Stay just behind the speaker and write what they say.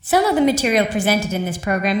Some of the material presented in this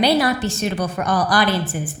program may not be suitable for all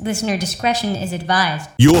audiences. Listener discretion is advised.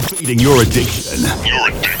 You're feeding your addiction.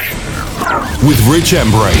 With Rich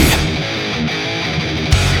Embury.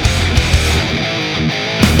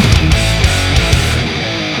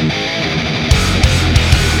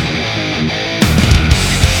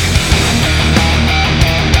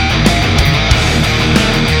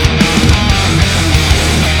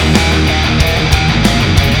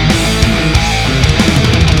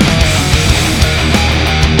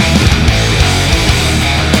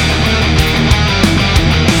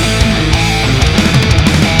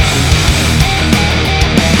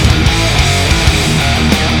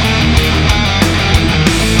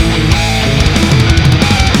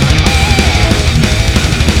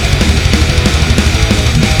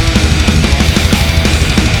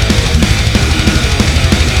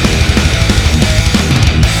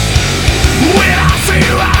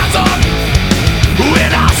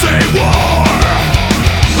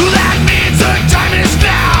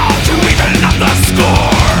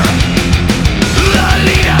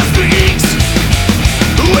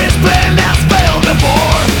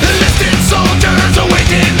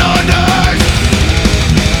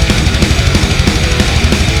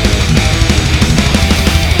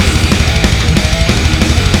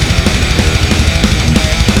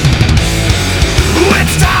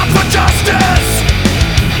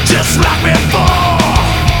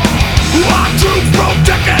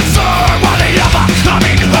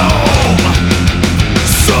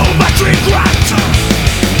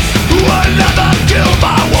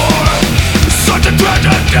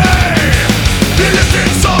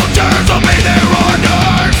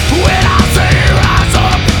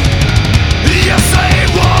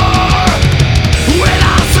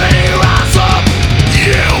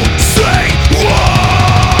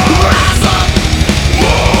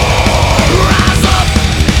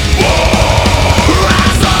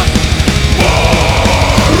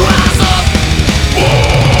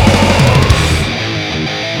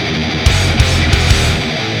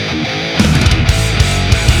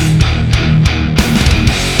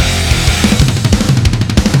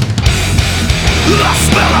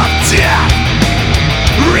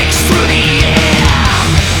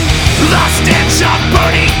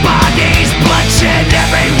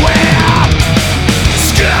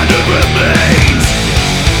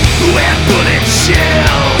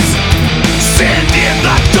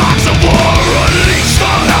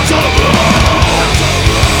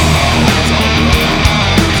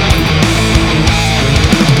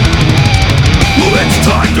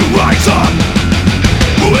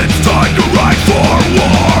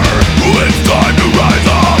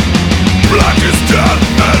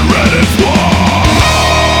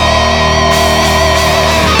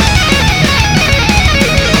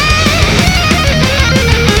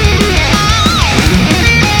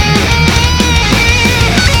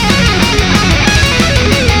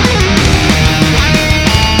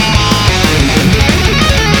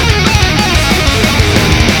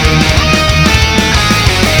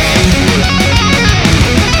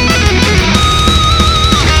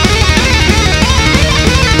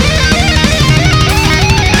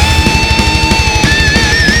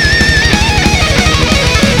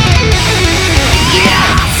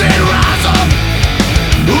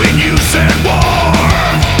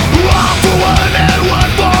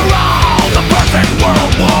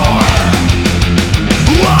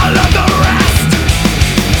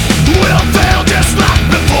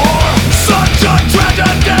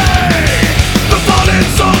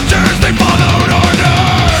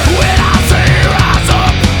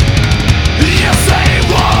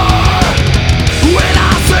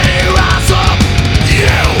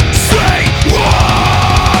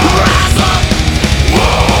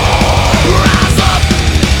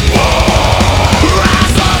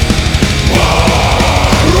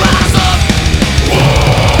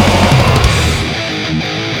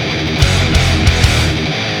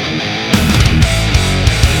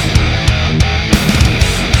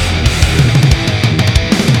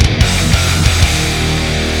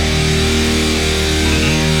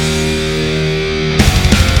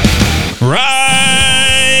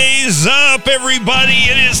 Everybody,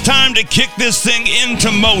 it is time to kick this thing into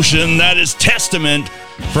motion. That is Testament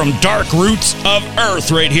from Dark Roots of Earth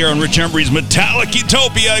right here on Rich Embury's Metallic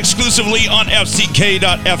Utopia, exclusively on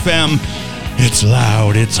FCK.FM. It's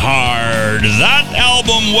loud, it's hard. That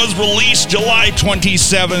album was released July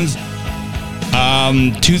 27th,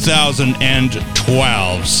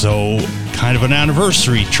 2012. So kind of an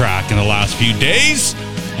anniversary track in the last few days.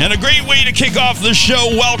 And a great way to kick off the show.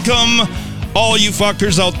 Welcome all you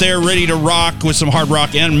fuckers out there ready to rock with some hard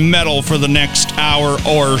rock and metal for the next hour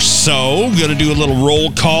or so. Gonna do a little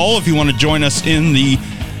roll call. If you want to join us in the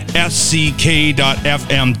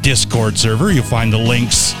SCK.FM Discord server, you'll find the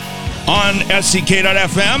links on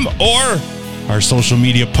SCK.FM or our social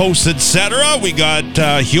media posts, etc. We got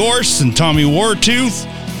Hjorst and Tommy Wartooth,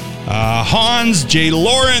 Hans, Jay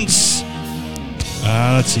Lawrence,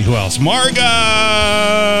 let's see who else,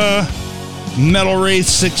 Marga, Metal Race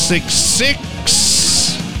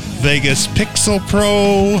 666, Vegas Pixel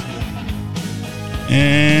Pro,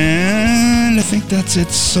 and I think that's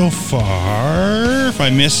it so far. If I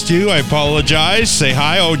missed you, I apologize. Say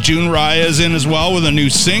hi. Oh, June Raya's in as well with a new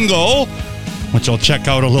single, which I'll check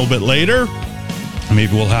out a little bit later.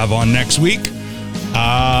 Maybe we'll have on next week.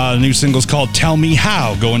 The new single's called Tell Me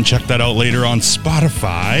How. Go and check that out later on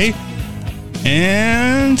Spotify.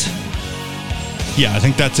 And yeah, I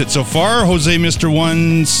think that's it so far. Jose Mr.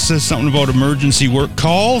 One says something about emergency work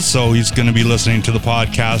call, so he's going to be listening to the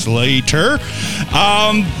podcast later.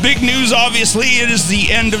 Big news, obviously, it is the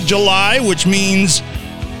end of July, which means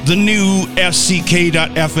the new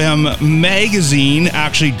FCK.FM magazine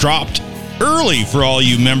actually dropped early for all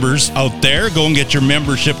you members out there. Go and get your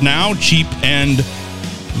membership now. Cheap and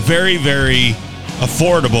very, very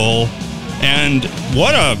affordable. And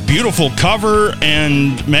what a beautiful cover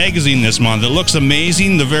and magazine this month. It looks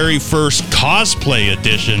amazing. The very first cosplay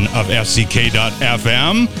edition of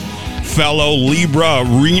FCK.FM. Fellow Libra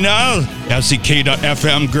Rena,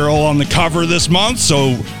 FCK.FM girl on the cover this month.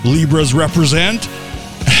 So Libras represent.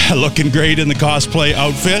 Looking great in the cosplay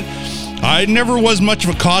outfit. I never was much of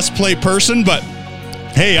a cosplay person, but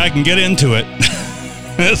hey, I can get into it.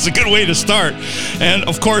 That's a good way to start. And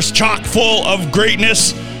of course, chock full of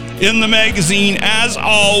greatness in the magazine as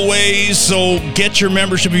always. So get your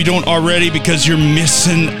membership if you don't already, because you're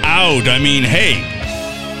missing out. I mean, hey.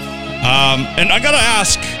 And I gotta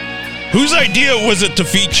ask, whose idea was it to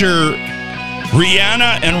feature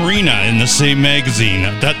Rihanna and Rena in the same magazine?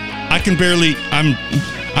 That I can barely.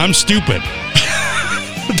 I'm stupid.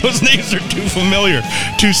 Those names are too familiar,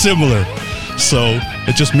 too similar. So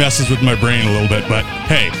it just messes with my brain a little bit. But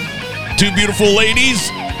hey, two beautiful ladies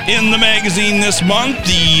in the magazine this month.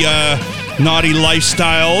 The Naughty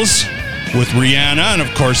Lifestyles with Rihanna. And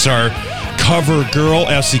of course our cover girl,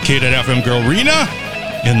 FCK.FM girl Rena,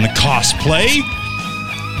 in the cosplay.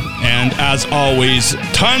 And as always,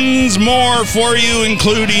 tons more for you,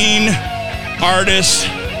 including artist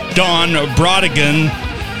Don Brodigan,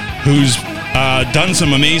 who's done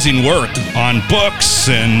some amazing work on books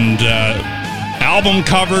and album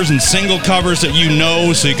covers and single covers that you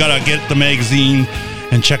know. So you gotta get the magazine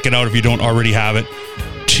and check it out if you don't already have it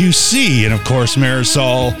to see. And of course,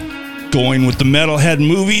 Marisol going with the Metalhead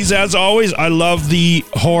movies as always. I love the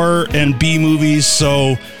horror and B movies,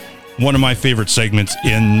 so one of my favorite segments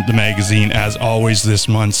in the magazine as always this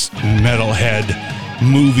month's Metalhead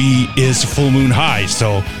movie is Full Moon High.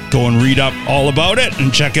 So go and read up all about it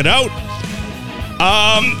and check it out.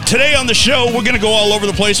 Today on the show, we're going to go all over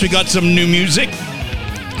the place. We got some new music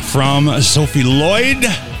from Sophie Lloyd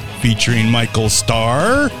featuring Michael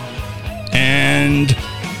Starr, and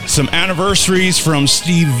some anniversaries from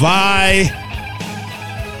Steve Vai,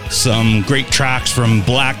 some great tracks from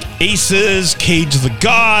Black Aces, Cage of the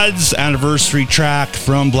Gods, anniversary track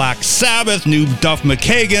from Black Sabbath, new Duff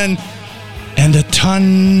McKagan, and a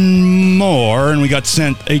ton more. And we got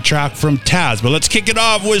sent a track from Taz. But let's kick it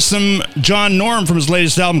off with some John Norm from his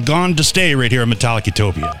latest album, Gone to Stay, right here on Metallic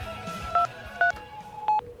Utopia.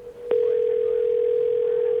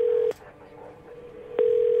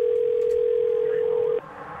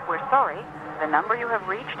 We're sorry, the number you have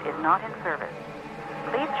reached is not in service.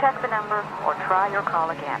 Please check the number or try your call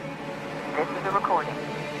again. This is a recording.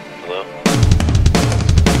 Hello?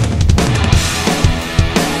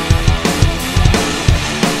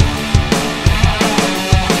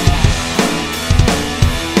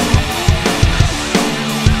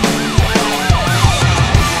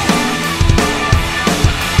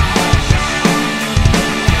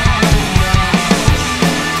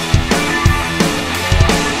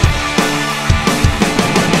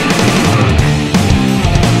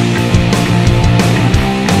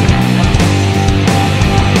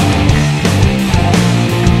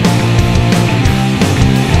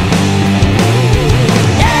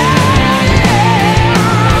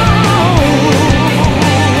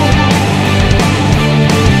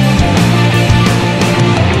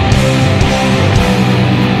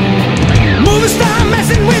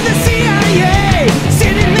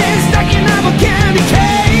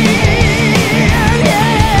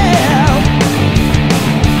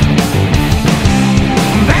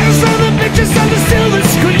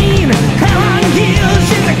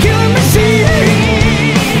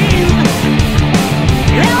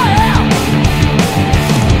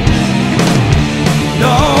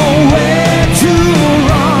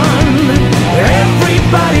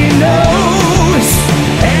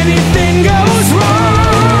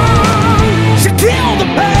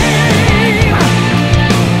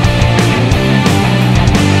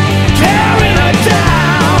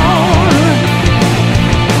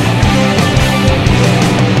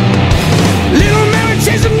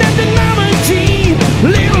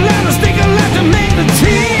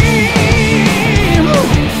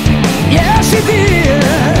 she did.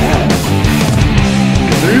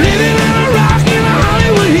 Living on a rock in the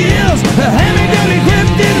Hollywood Hills, a heavy-duty grip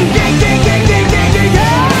didn't get.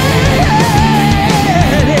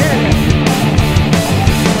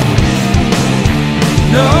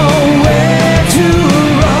 Nowhere to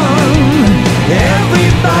run.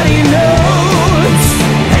 Everybody knows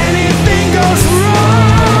anything goes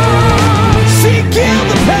wrong. She killed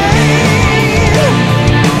the pain,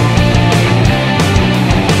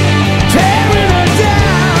 tearing her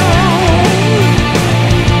down.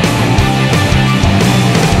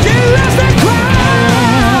 She lost her crown.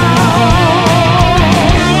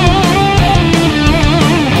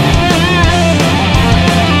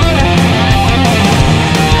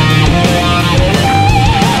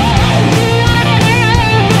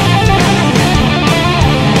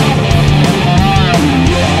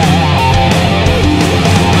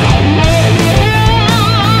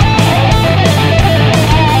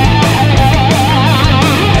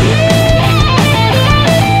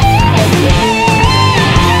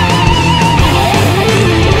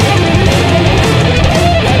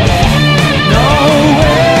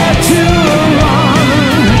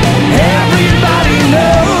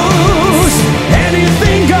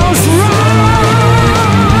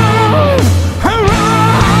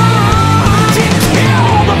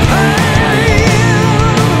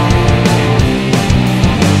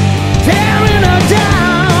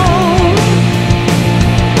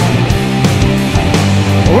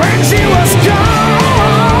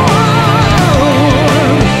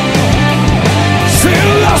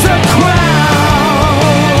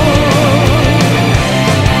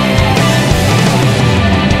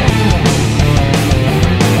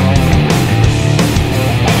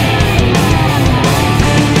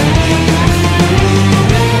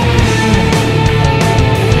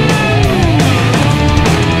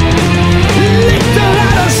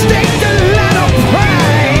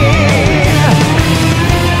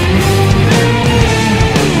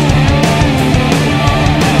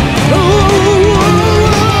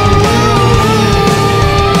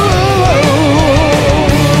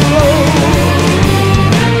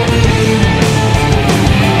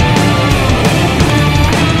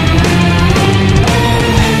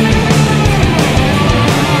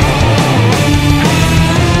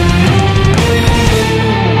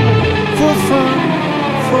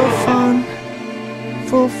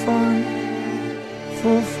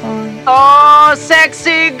 Oh,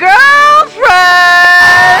 sexy girlfriend!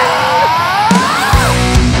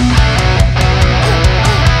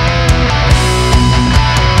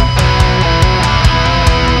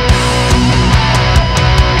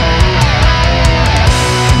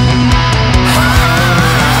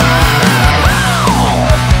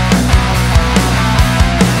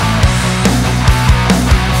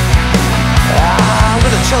 I'm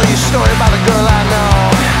gonna tell you a story about a girl I know.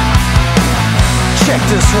 Check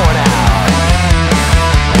this one out.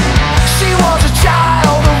 She was a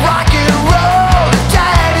child of rock and roll.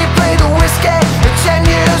 Daddy played the whiskey at 10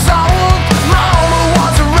 years old. Mama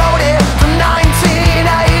was a roadie from 1983.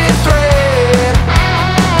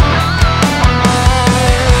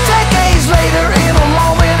 Decades later, in a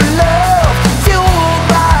moment of love, fueled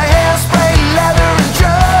by hairspray, leather, and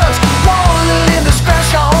drugs, one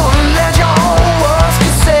indiscretion, legend was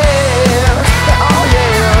conceived. Oh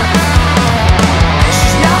yeah.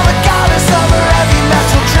 She's now the goddess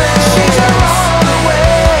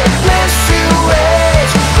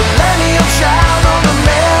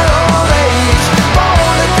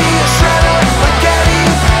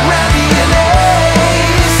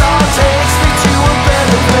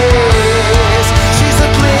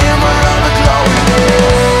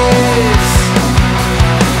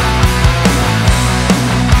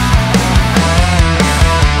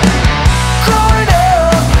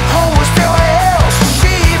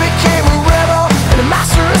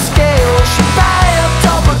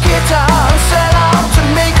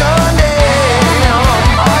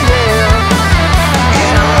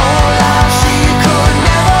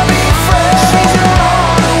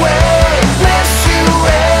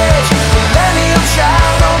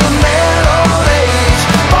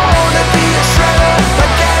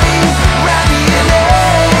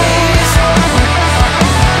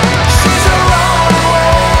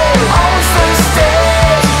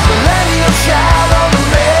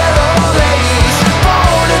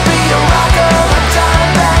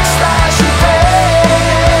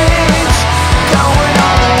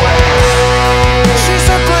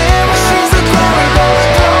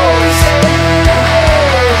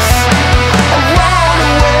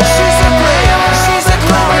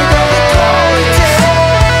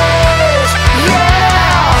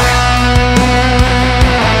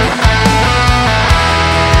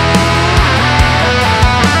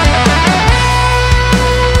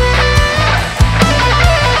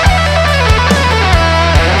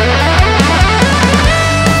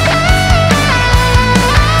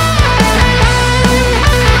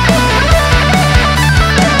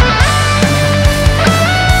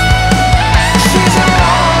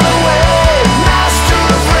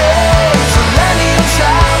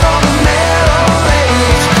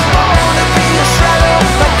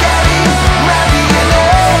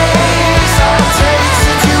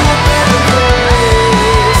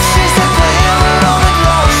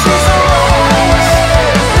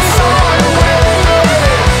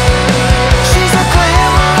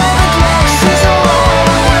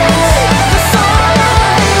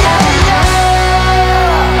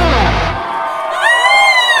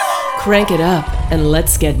Crank it up and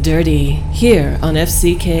let's get dirty here on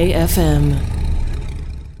FCK FM.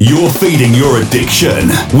 You're feeding your addiction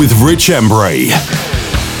with Rich Embury.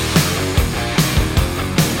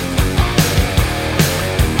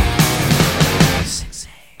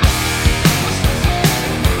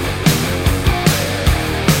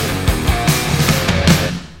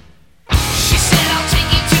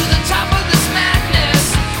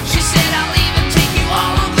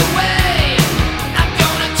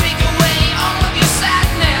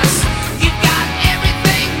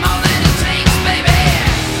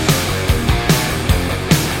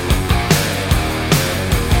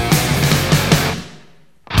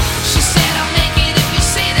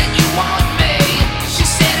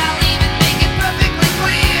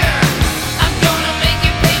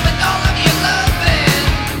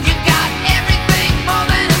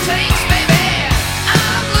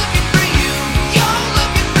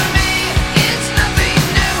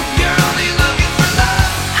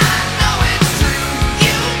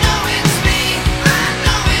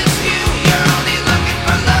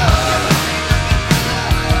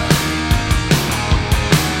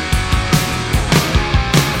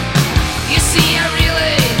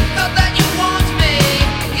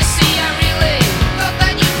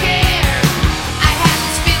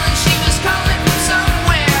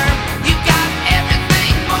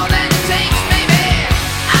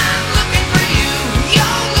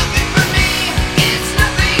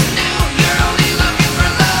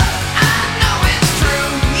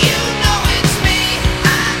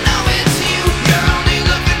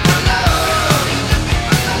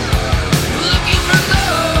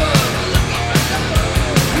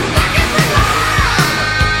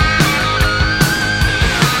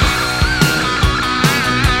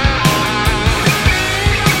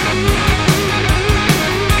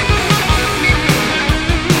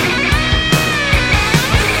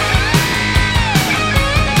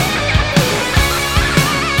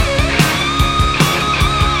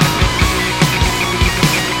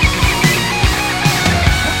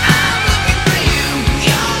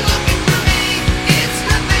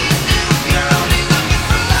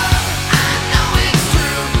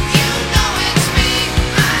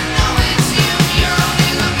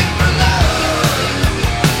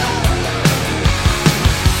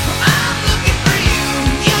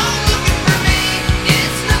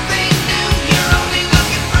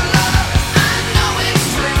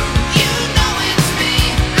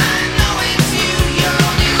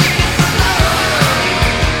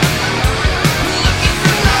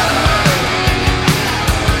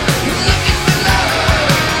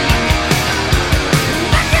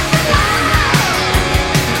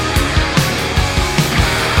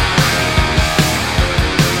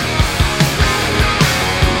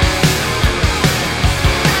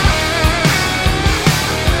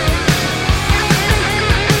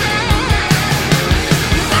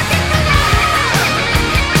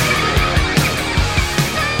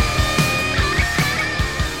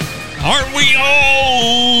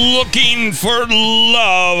 Looking for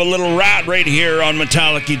love, a little rat right here on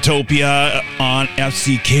Metallic Utopia on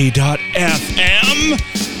FCK.FM.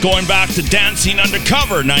 Going back to Dancing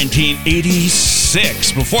Undercover,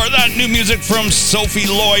 1986. Before that, new music from Sophie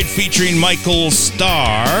Lloyd featuring Michael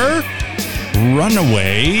Starr,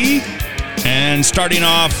 Runaway. And starting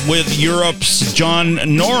off with Europe's John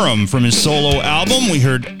Norum from his solo album, we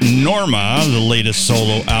heard Norma, the latest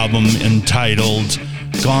solo album entitled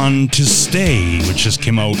Gone to Stay, which just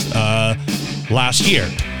came out last year.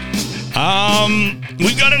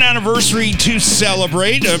 We've got an anniversary to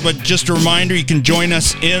celebrate, but just a reminder, you can join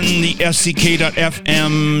us in the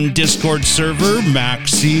FCK.FM Discord server.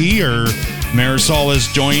 Maxi or Marisol has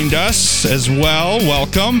joined us as well.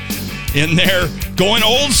 Welcome. In there, going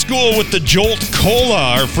old school with the Jolt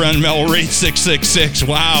Cola, our friend Mel Rate 666.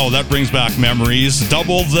 Wow, that brings back memories.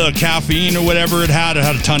 Double the caffeine or whatever it had. It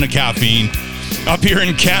had a ton of caffeine. Up here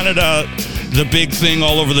in Canada, the big thing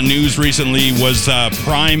all over the news recently was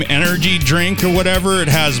Prime Energy drink or whatever. It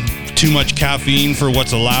has too much caffeine for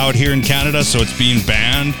what's allowed here in Canada, so it's being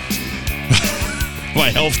banned by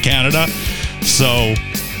Health Canada. So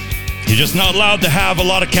you're just not allowed to have a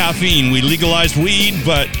lot of caffeine. We legalized weed,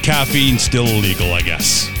 but caffeine's still illegal, I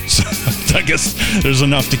guess. So I guess there's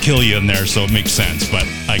enough to kill you in there, so it makes sense. But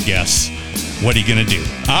I guess, what are you going to do?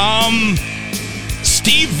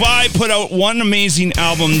 Steve Vai put out one amazing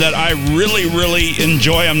album that I really, really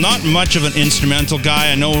enjoy. I'm not much of an instrumental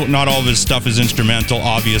guy. I know not all of his stuff is instrumental,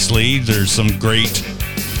 obviously. There's some great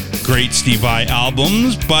Steve Vai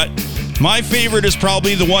albums, but my favorite is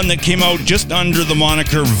probably the one that came out just under the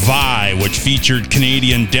moniker Vai, which featured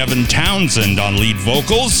Canadian Devin Townsend on lead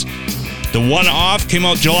vocals. The One Off came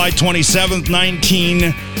out July 27th,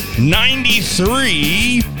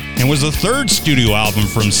 1993, and was the third studio album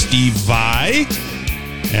from Steve Vai.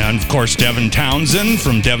 And, of course, Devin Townsend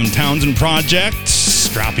from Devin Townsend Project,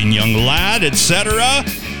 Strapping Young Lad, etc.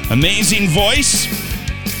 Amazing voice.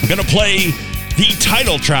 I'm going to play the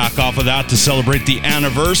title track off of that to celebrate the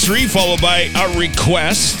anniversary, followed by a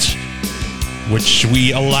request, which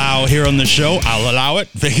we allow here on the show. I'll allow it.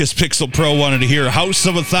 Vegas Pixel Pro wanted to hear House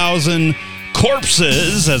of 1,000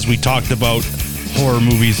 Corpses, as we talked about horror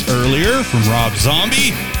movies earlier, from Rob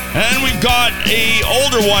Zombie. And we've got a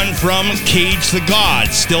older one from Cage the God.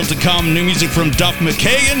 Still to come, new music from Duff,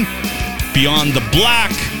 McKagan, Beyond the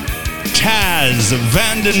Black, Taz,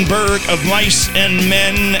 Vandenberg of Mice and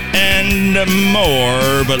Men, and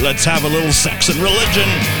more. But let's have a little sex and religion.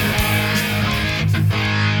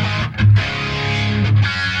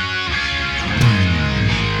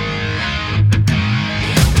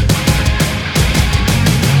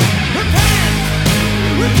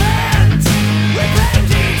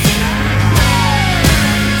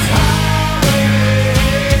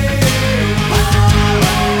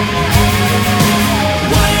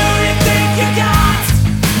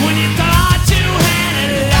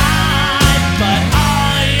 But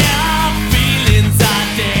all your feelings are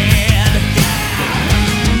dead.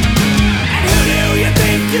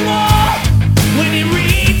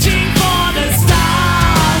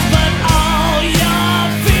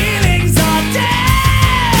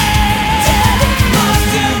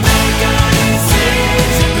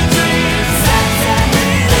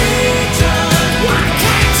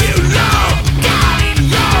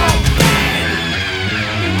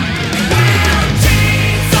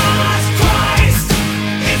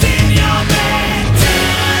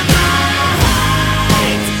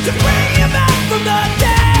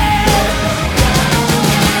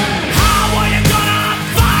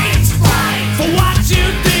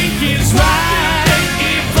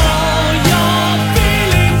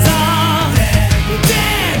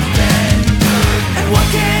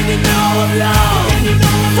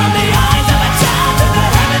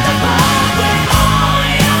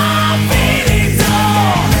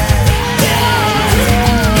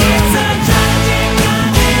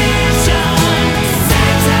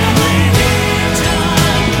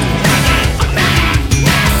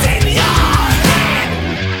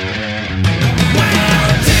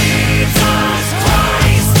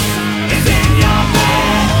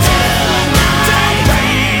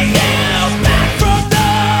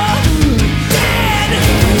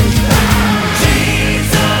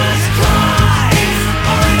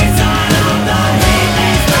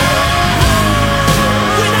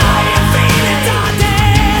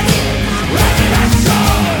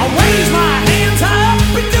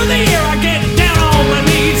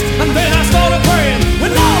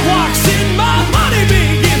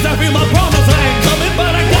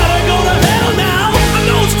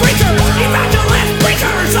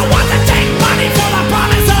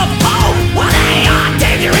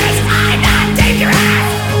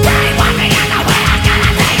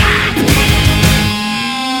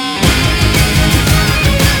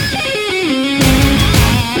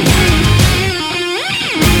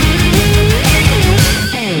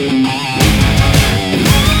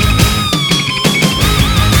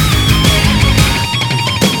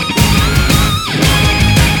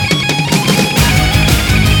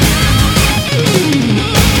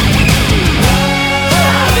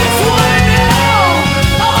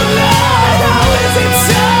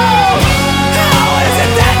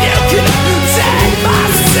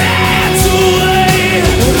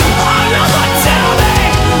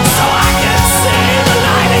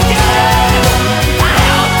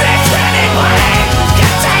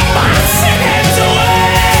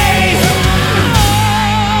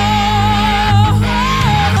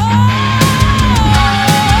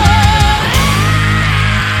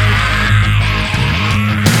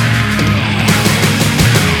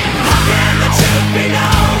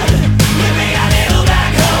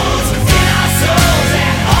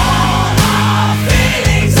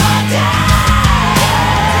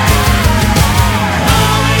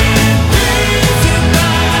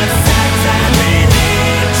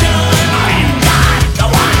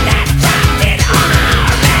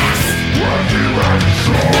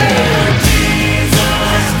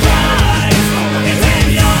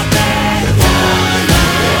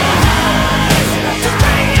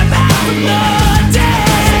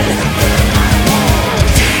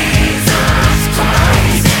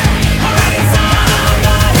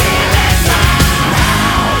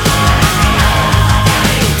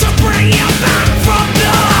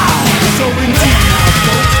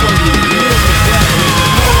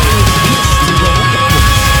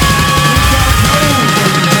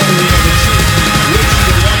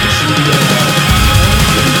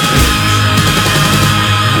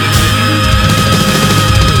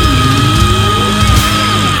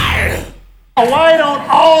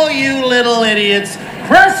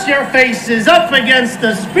 press your faces up against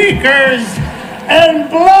the speakers and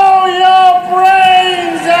blow your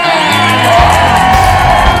brains out!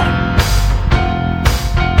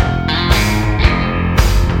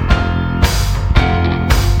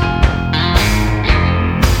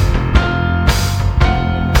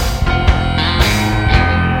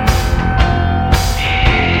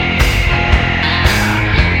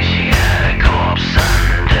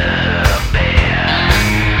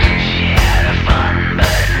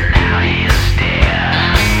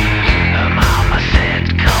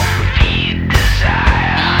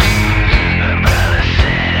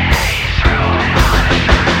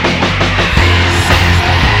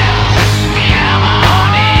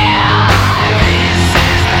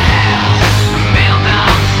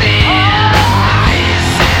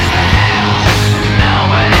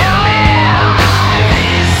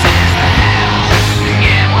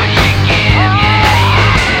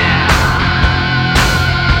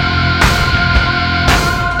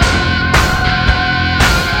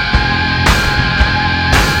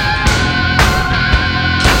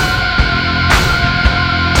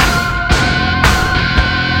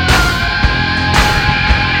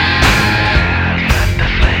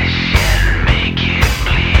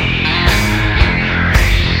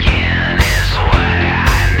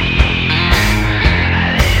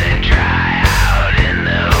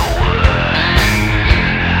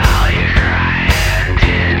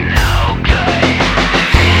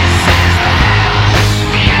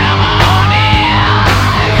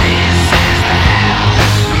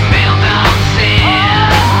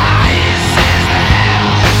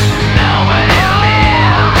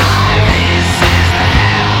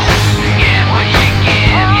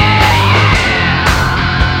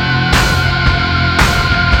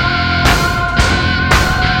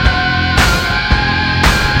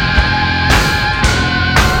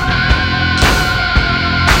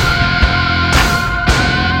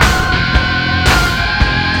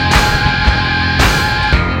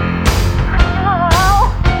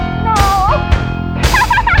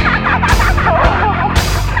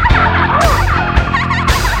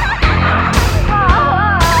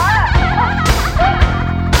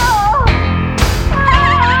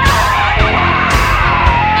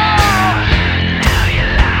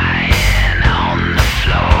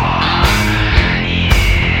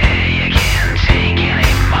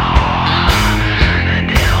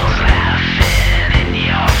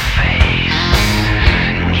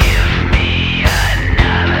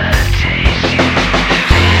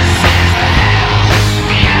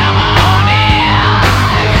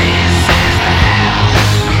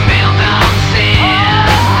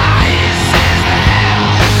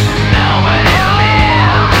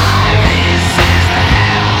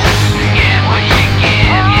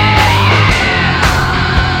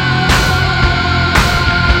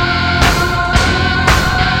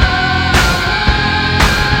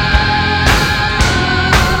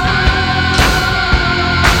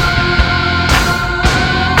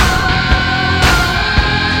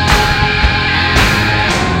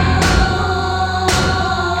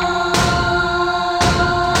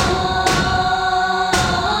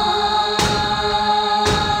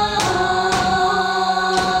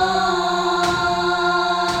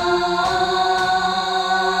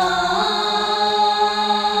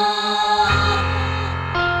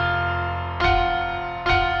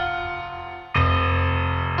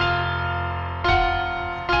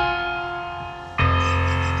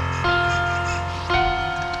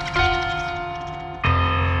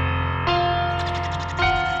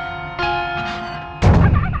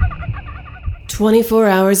 "24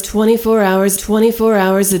 hours, 24 hours, 24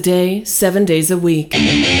 hours a day, 7 days a week.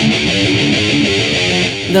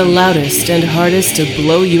 The loudest and hardest to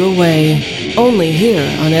blow you away. Only here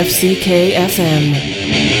on FCK FM.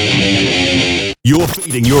 You're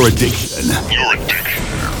feeding your addiction.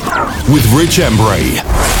 With Rich Embury.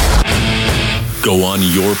 Go on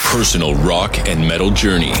your personal rock and metal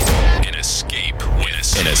journey and escape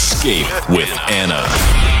with Anna.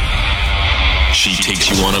 She takes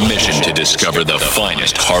you on a mission to discover the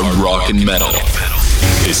finest hard rock and metal.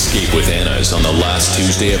 Escape with Anna is on the last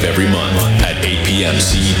Tuesday of every month at 8 p.m.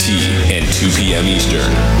 CET and 2 p.m. Eastern.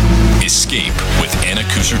 Escape with Anna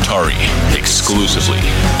Kusartari, exclusively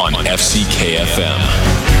on FCK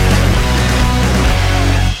FM.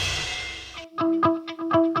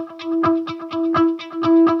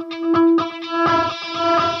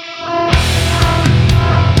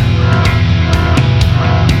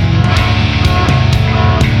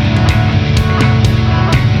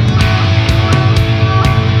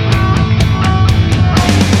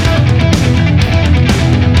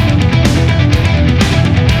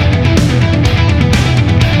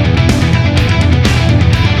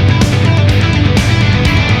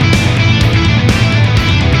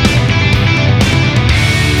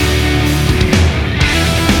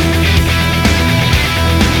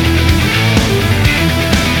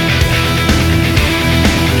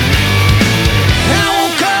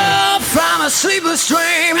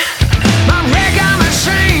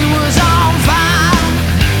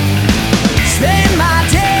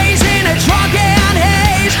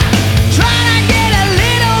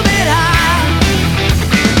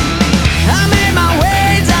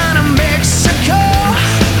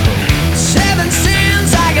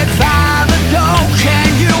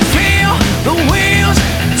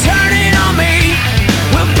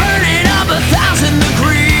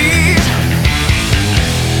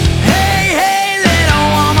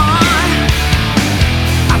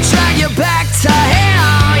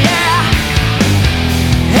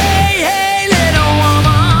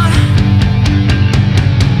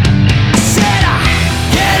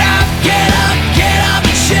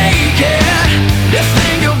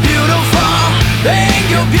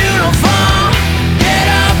 you're beautiful. Get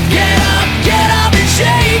up, get up, get up and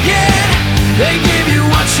shake it. They give you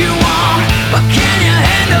what you want, but can you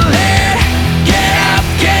handle it? Get up,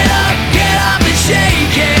 get up, get up and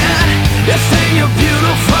shake it. You think you're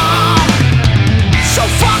beautiful, so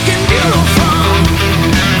fucking beautiful.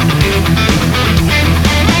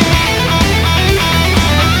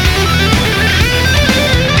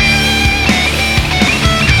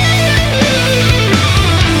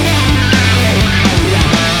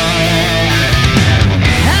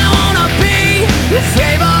 Your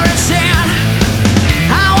favorite sin.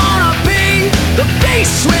 I wanna be the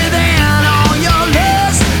beast within. All your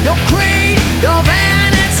lust, your greed, your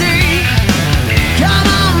vanity.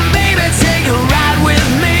 Come on, baby, take a ride with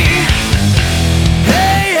me.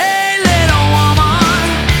 Hey, hey, little woman,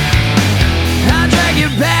 I'll drag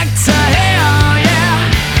you back to hell,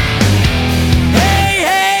 yeah. Hey,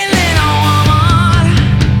 hey, little woman,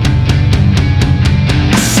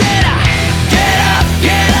 I said, get up,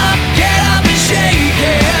 get up, get up and shake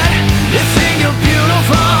it. You think you're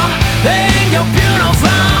beautiful, think you're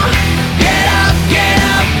beautiful. Get up, get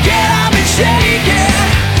up, get up and shake it.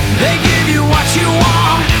 They give you what you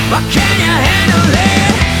want, but can you handle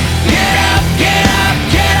it? Get up, get up,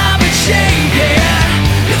 get up and shake it.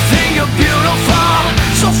 You think you're beautiful,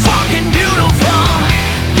 so fucking beautiful.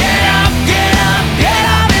 Get up, get up, get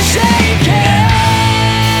up and shake it.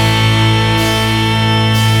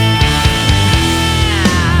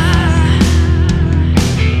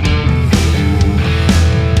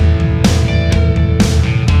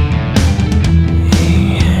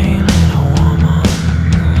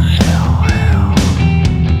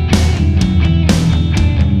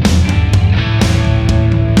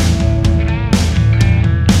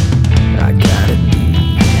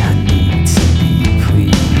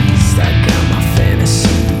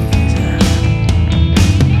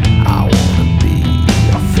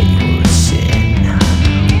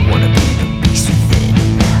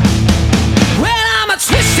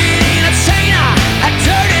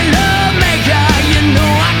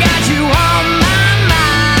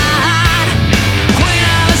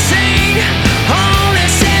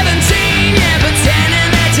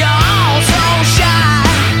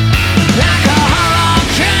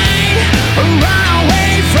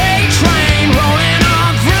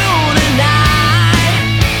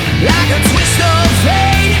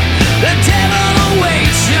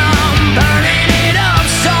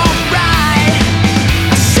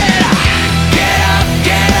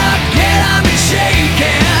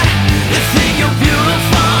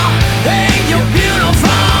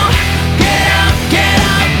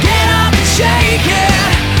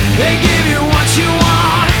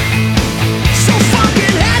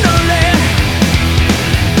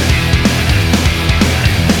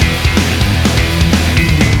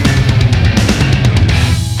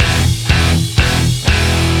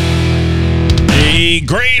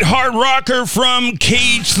 Rocker from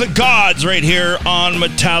Cage the Gods right here on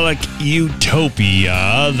Metallic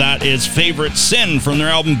Utopia. That is Favorite Sin from their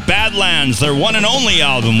album Badlands, their one and only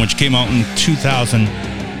album, which came out in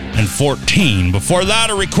 2014. Before that,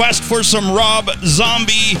 a request for some Rob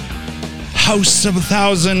Zombie, House of a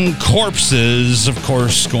Thousand Corpses, of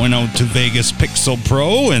course, going out to Vegas Pixel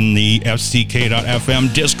Pro and the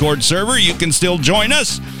FCK.FM Discord server. You can still join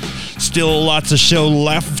us. Still lots of show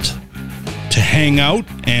left to hang out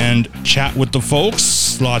and chat with the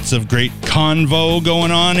folks. Lots of great convo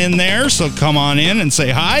going on in there, so come on in and say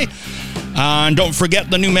hi. And don't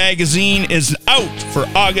forget, the new magazine is out for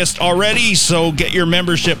August already, so get your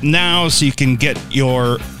membership now so you can get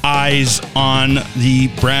your eyes on the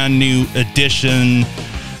brand new edition,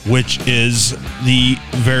 which is the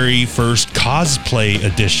very first cosplay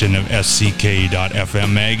edition of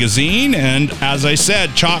SCK.FM magazine. And as I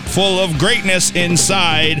said, chock full of greatness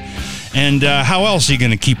inside. And how else are you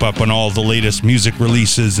going to keep up on all the latest music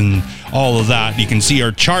releases and all of that? You can see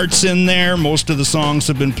our charts in there. Most of the songs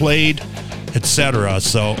have been played, etc.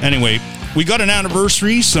 So anyway, we got an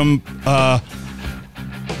anniversary, some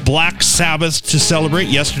Black Sabbath to celebrate.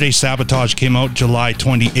 Yesterday, Sabotage came out July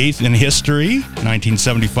 28th in history,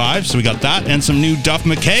 1975. So we got that, and some new Duff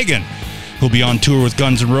McKagan, who'll be on tour with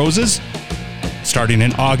Guns N' Roses starting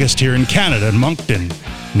in August here in Canada, in Moncton,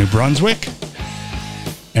 New Brunswick.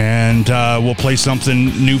 And we'll play something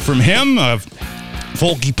new from him, a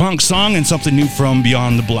folky punk song, and something new from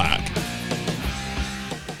Beyond the Black.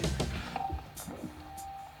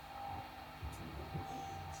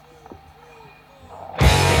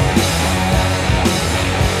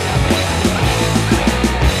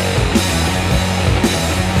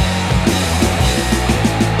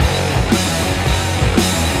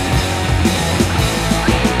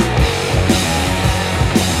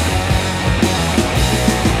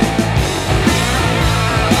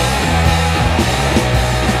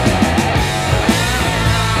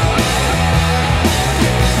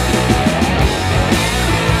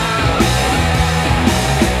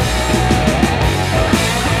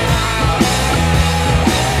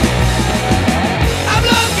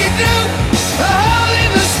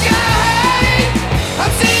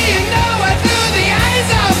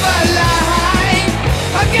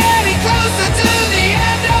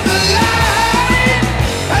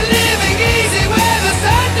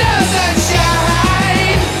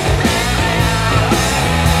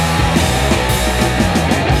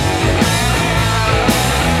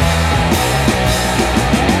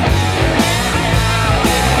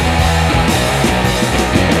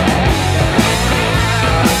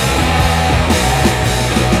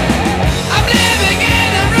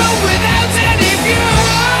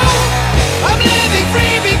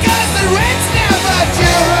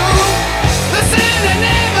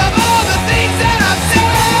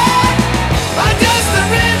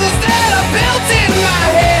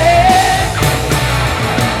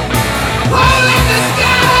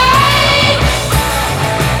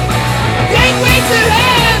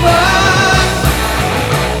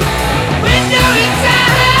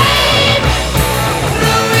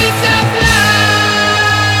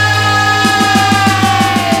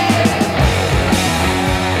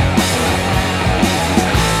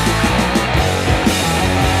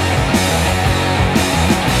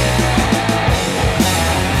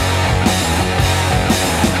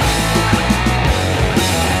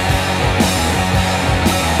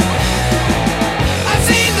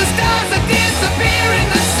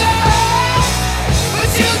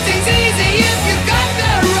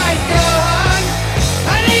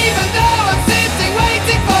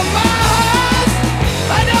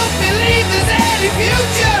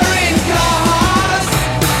 future in cars.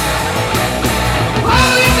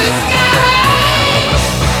 Oh, in the sky,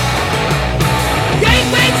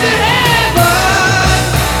 gateway to heaven,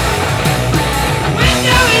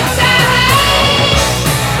 window inside,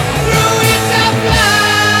 through UTOPIA.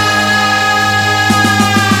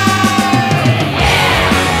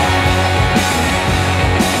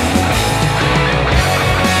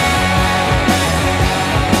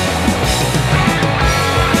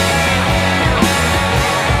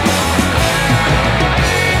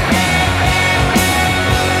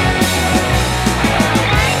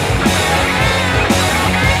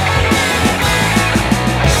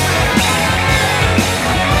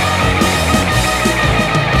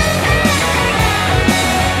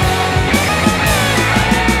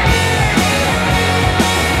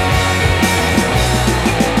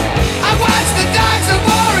 I watched the dogs of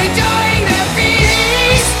war enjoying their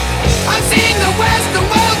feast. I've seen the Western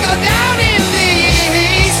world go down in the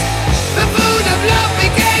east. The food of love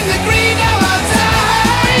became the greed of our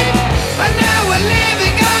time, and now we're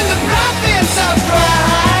living on the profits of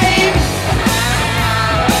crime.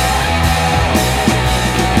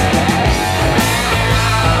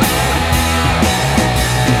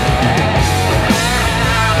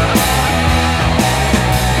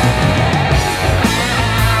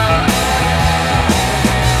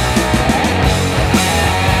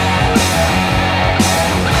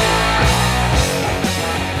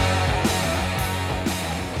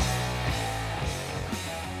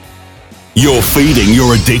 You're feeding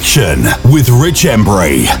your addiction with Rich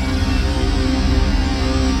Embury.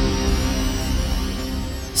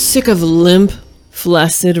 Sick of limp,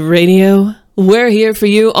 flaccid radio? We're here for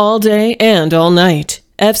you all day and all night.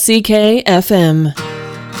 FCK FM.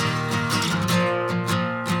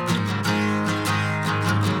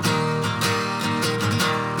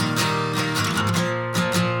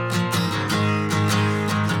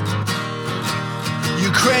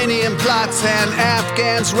 Ukrainian plots and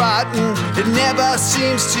Afghans rotten, it never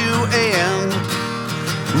seems to end.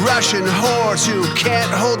 Russian whores who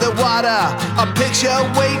can't hold their water, a picture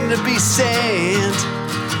waiting to be sent.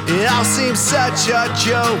 It all seems such a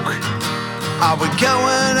joke. Are we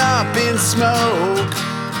going up in smoke?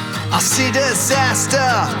 I see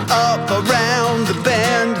disaster up around the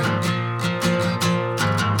bend.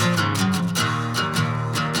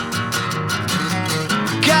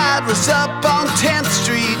 God was up on 10th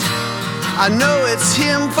Street, I know it's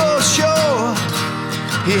him for sure.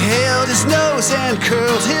 He held his nose and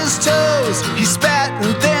curled his toes. He spat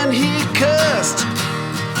and then he cursed.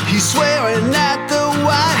 He's swearing at the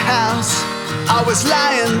White House. I was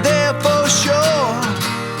lying there for sure.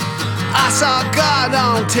 I saw God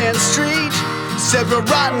on 10th Street, said we're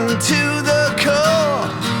rotten to the core.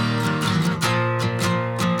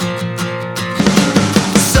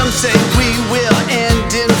 Some say we will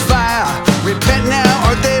end in fire. Repent now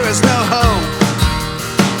or there is no hope.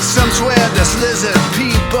 Some swear this lizard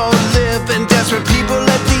people live and desperate people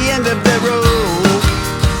at the end of their rope.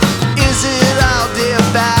 Is it all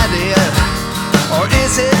divided or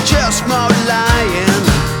is it just more lying?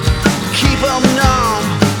 Keep them numb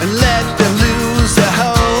and let them lose their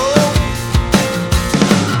hope.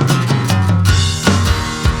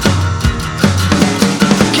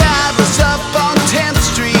 God was up on 10th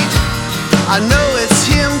Street, I know it's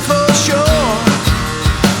him for sure.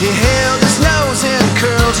 He held his nose and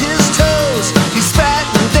curled his toes. He spat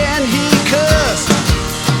and then he cursed.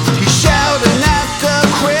 He shouted at the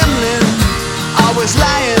Kremlin, I was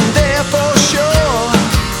lying there for sure.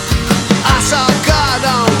 I saw God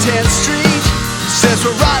on 10th Street, says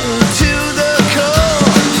we're rotten to the core.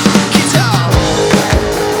 Guitar.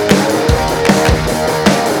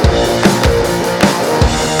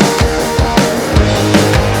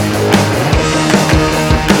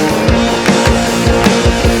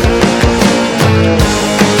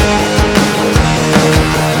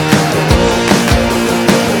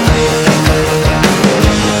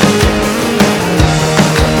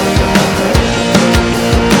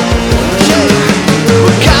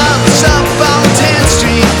 Comes up on 10th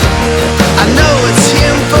Street, I know it's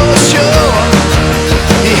him for sure.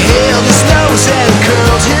 He held his nose and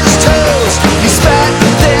curled his toes. He spat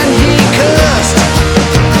and then he cursed.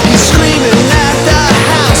 He's screaming at the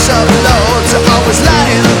House of Lords. I was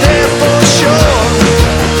lying there for sure.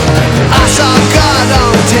 I saw God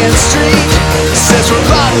on 10th Street, says we're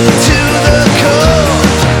rotten to the core.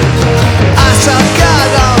 I saw God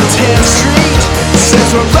on 10th Street, says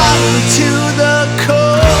we're rotten to the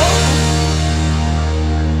core.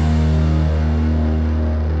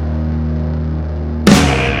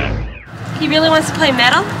 He really wants to play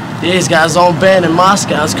metal? Yeah, he's got his own band in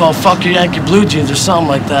Moscow. It's called Fuck Your Yankee Blue Jeans or something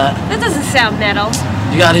like that. That doesn't sound metal.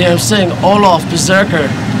 You gotta hear him sing Olaf Berserker.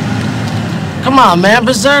 Come on, man,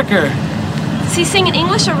 Berserker. Does he sing in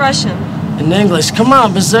English or Russian? In English. Come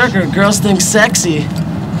on, Berserker. Girls think sexy.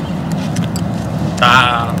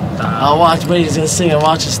 I'll watch, wait, he's gonna sing it.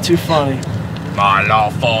 Watch, it's too funny. My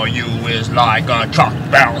love for you is like a truck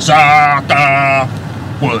berserker.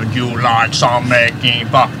 Would you like some making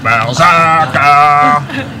fuck berserker?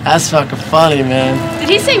 That's fucking funny, man. Did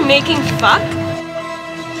he say making fuck?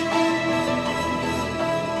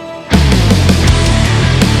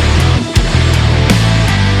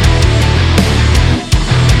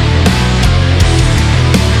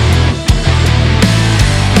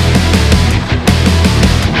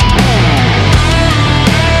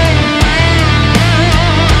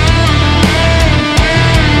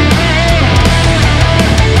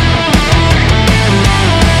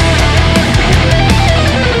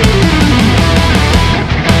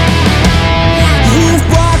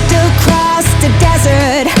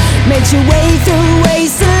 Your way through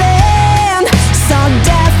wasteland, saw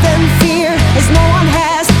death and fear as no one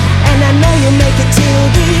has, and I know you'll make it till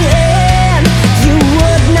the end. You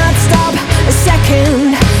would not stop a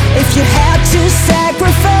second if you had to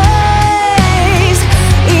sacrifice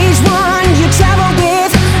each one you travel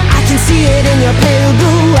with. I can see it in your pale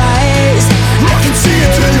blue eyes. I can see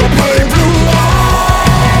it in your pale blue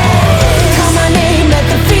eyes. Call my name at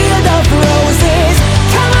the field of roses.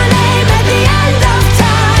 Call my name at the end of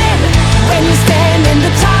time. When you stand in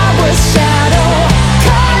the tower's shadow,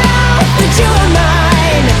 call out that you are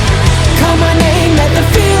mine. Call my name at the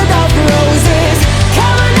field of roses.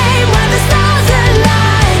 Call my name where the stars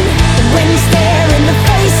align. When you stare in the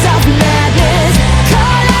face of madness,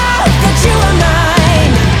 call out that you are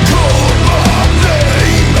mine. Call my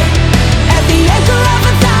name at the anchor of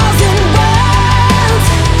 1,000 worlds.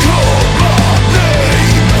 Call my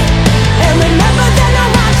name and remember that I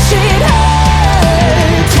watch it hurt.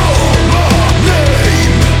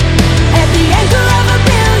 At the anchor of 1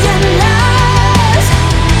 billion lives,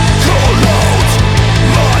 call out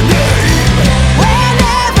my name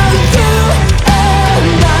whenever you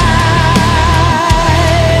arrive.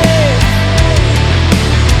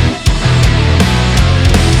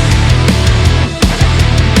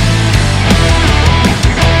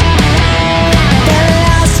 The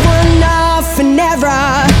last one off an era,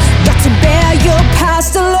 got to bear your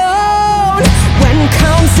past alone. When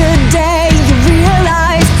comes the day you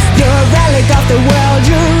realize you're a relic of the world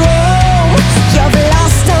you roam. You've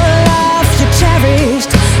lost a love you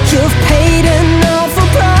cherished. You've paid an awful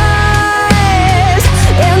price,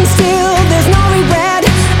 and still there's no regret.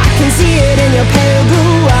 I can see it in your pale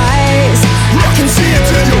blue eyes. I can see it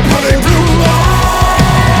in your pale blue eyes.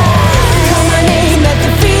 Call my name at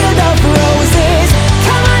the field of roses.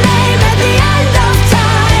 Call my name at the end of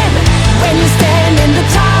time. When you stand in the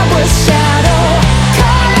tower's shadow,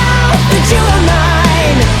 call out that you are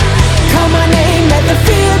mine. Call my name at the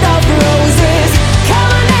field of roses. Call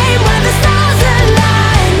my name where the stars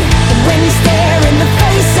align. And when you stare in the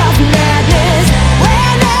face of madness,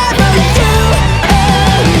 whenever you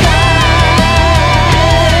arrive.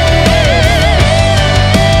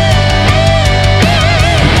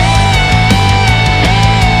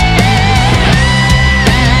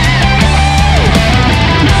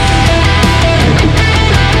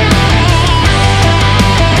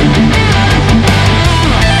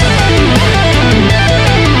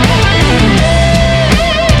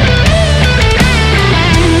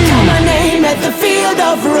 Call my name at the field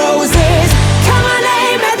of roses. Call my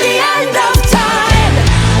name at the end of time.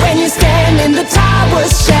 When you stand in the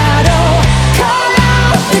tower's shadow, call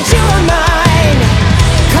out that you are mine.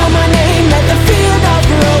 Call my name at the field of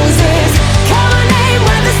roses. Call my name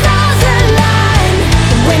where the stars align.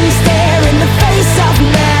 And when you stare in the face of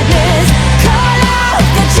madness, call out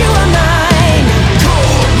that you are mine.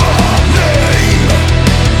 Call my name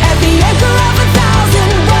at the anchor of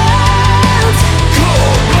 1,000 worlds.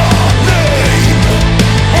 Call my name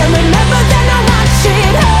and remember that I watch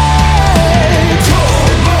it hurt. Call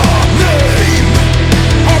my name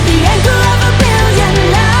at the anchor of 1 billion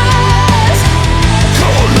lives.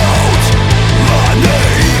 Call out my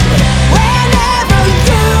name whenever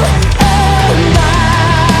you arrive.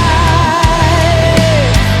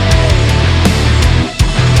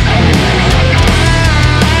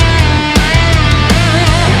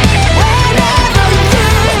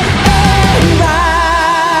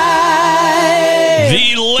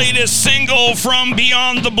 The latest single from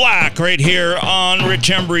Beyond the Black right here on Rich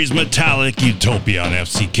Embury's Metallic Utopia on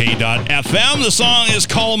FCK.FM. The song is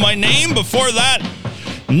Call My Name. Before that,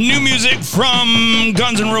 New music from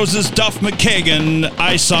Guns N' Roses, Duff, McKagan,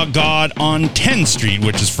 I Saw God on 10th Street,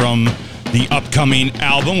 which is from the upcoming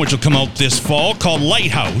album, which will come out this fall, called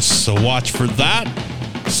Lighthouse. So watch for that.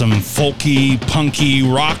 Some folky, punky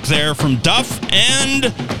rock there from Duff.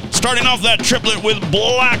 And starting off that triplet with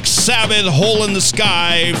Black Sabbath, Hole in the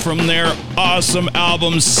Sky, from their awesome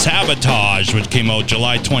album Sabotage, which came out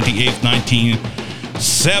July 28th,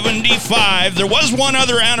 1975. There was one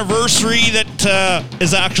other anniversary that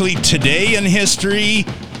is actually today in history,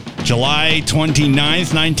 July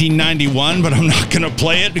 29th, 1991, but I'm not going to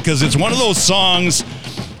play it because it's one of those songs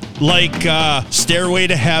like Stairway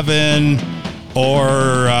to Heaven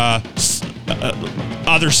or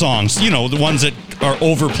other songs, you know, the ones that are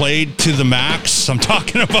overplayed to the max. I'm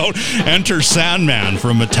talking about Enter Sandman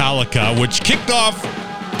from Metallica, which kicked off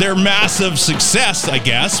their massive success, I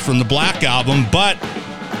guess, from the Black Album, but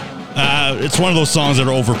it's one of those songs that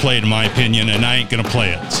are overplayed in my opinion, and I ain't gonna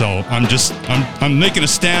play it. So I'm making a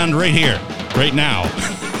stand right here, right now.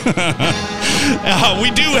 We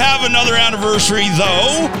do have another anniversary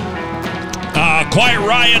though. Quiet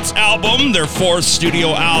Riot's album, their 4th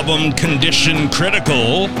studio album, Condition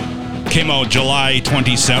Critical, came out July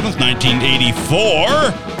 27th,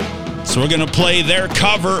 1984. So we're going to play their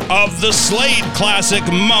cover of the Slade classic,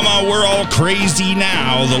 Mama, We're All Crazy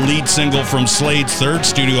Now, the lead single from Slade's 3rd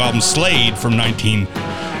studio album, Slade, from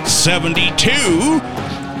 1972.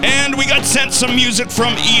 And we got sent some music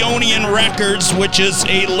from Aeonian Records, which is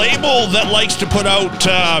a label that likes to put out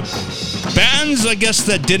bands, I guess,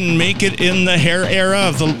 that didn't make it in the hair era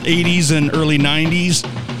of the 80s and early 90s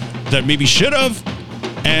that maybe should have.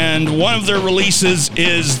 And one of their releases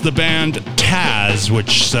is the band Taz,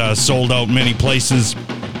 which sold out many places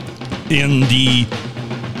in the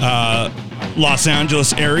Los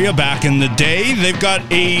Angeles area back in the day. They've got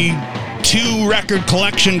a 2-record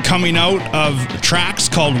collection coming out of tracks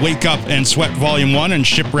called Wake Up and Sweat Volume 1 and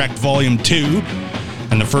Shipwrecked Volume 2.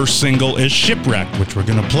 And the first single is Shipwrecked, which we're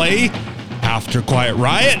going to play after Quiet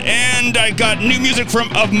Riot. And I got new music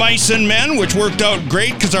from Of Mice and Men, which worked out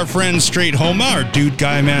great because our friend Straight Homa, our dude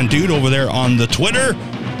guy man dude over there on the Twitter,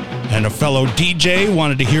 and a fellow DJ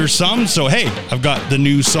wanted to hear some. So hey, I've got the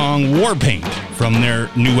new song Warpaint from their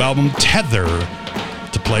new album Tether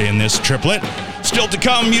to play in this triplet. Still to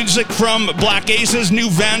come, music from Black Aces, new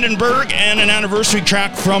Vandenberg, and an anniversary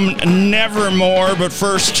track from Nevermore. But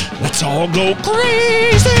first, let's all go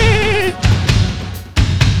crazy!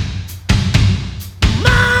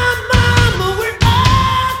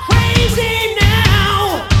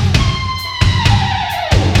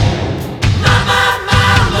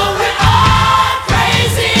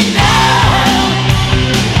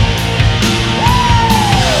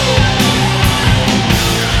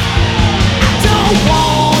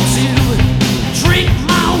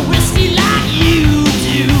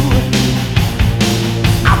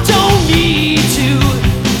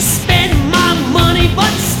 Spend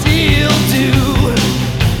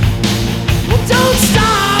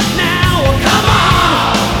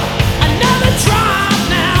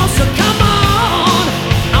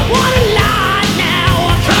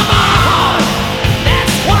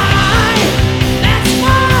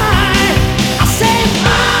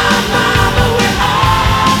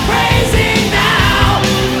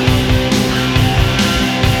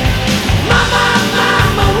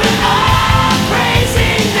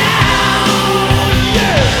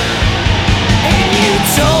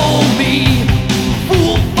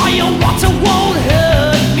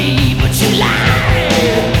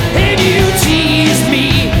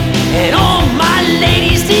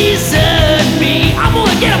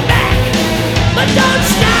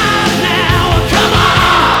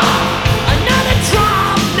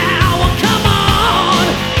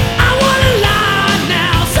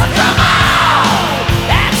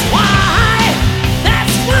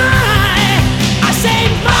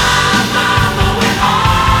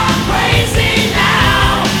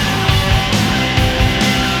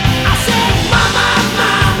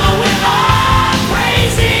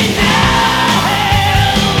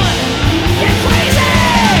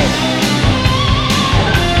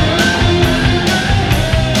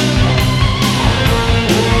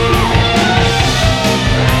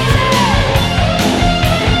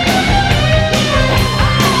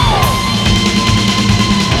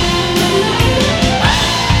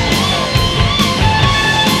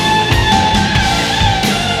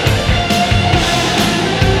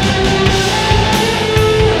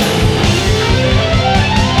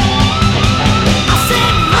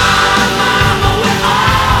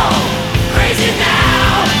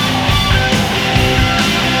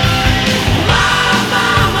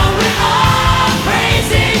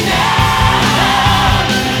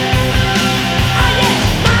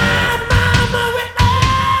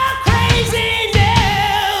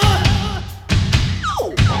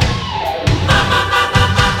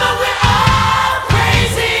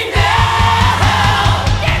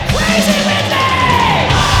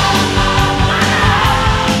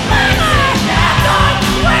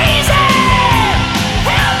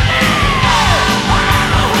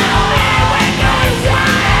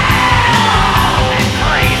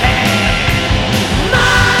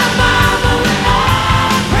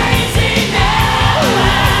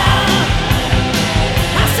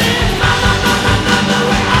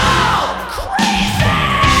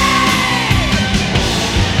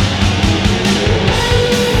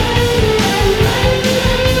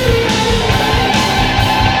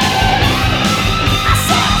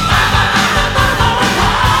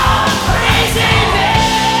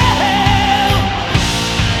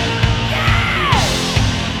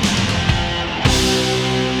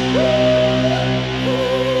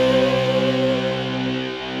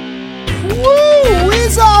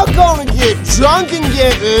drunk and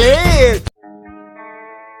get lit.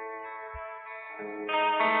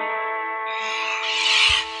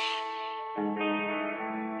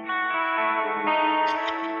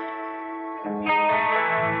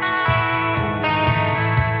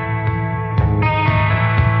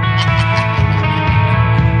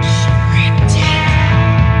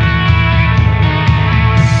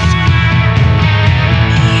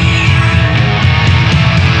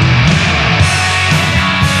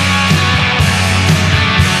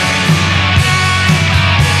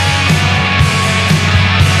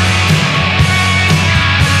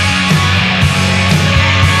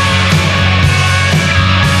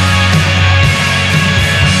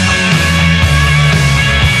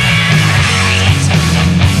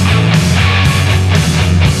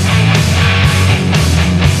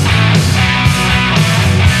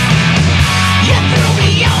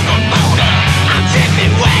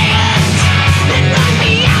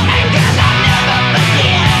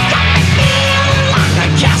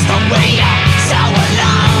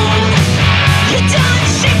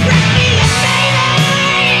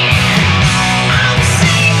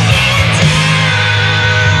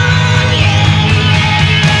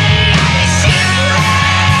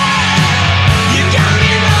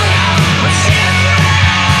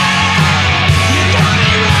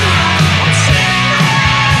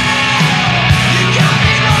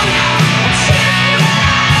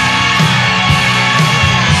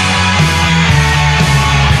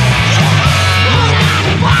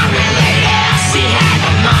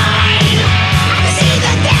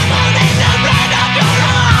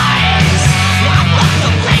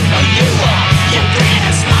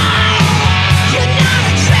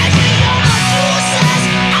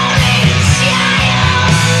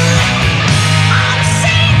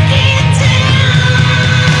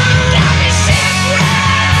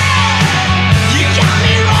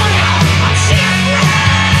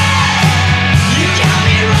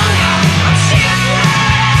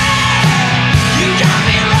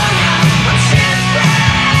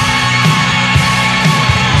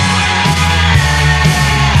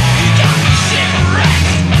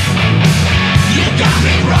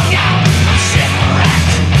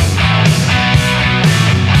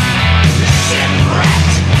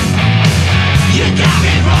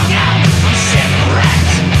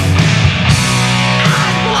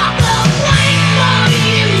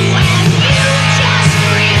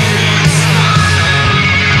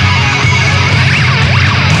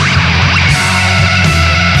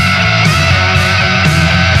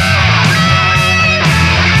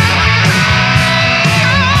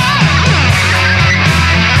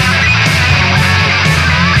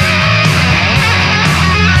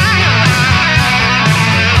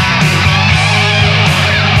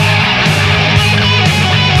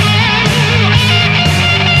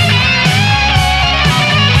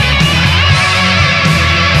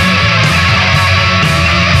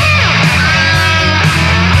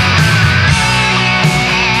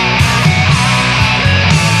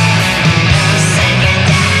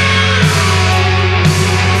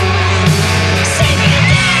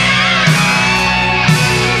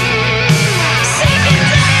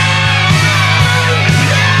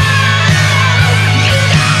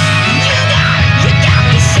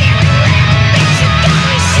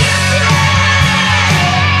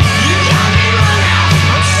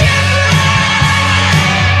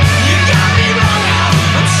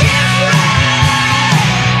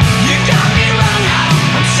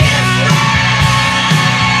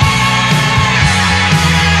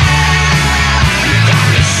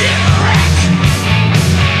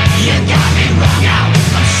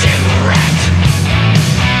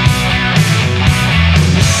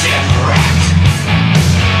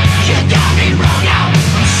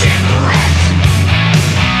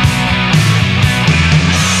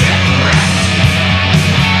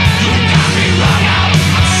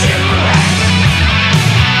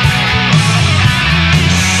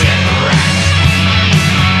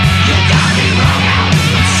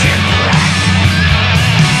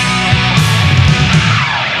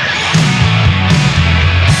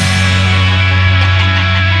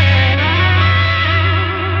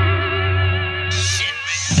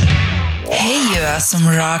 awesome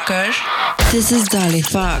rocker. This is Dolly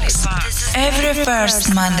Fox. Every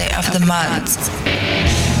first Monday of the month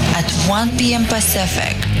at 1 p.m.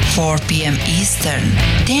 Pacific, 4 p.m. Eastern,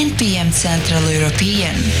 10 p.m. Central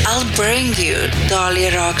European, I'll bring you Dolly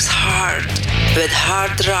Rocks Hard with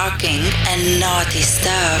hard rocking and naughty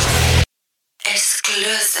stuff.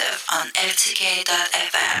 Exclusive on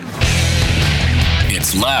FTK.fm.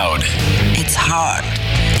 It's loud. It's hard.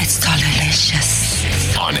 It's delicious.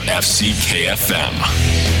 On FCK-FM.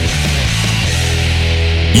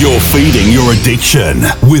 You're feeding your addiction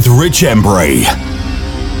with Rich Embury.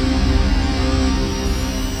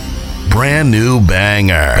 Brand new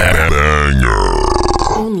banger.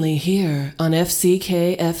 Only here on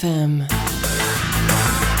FCK FM.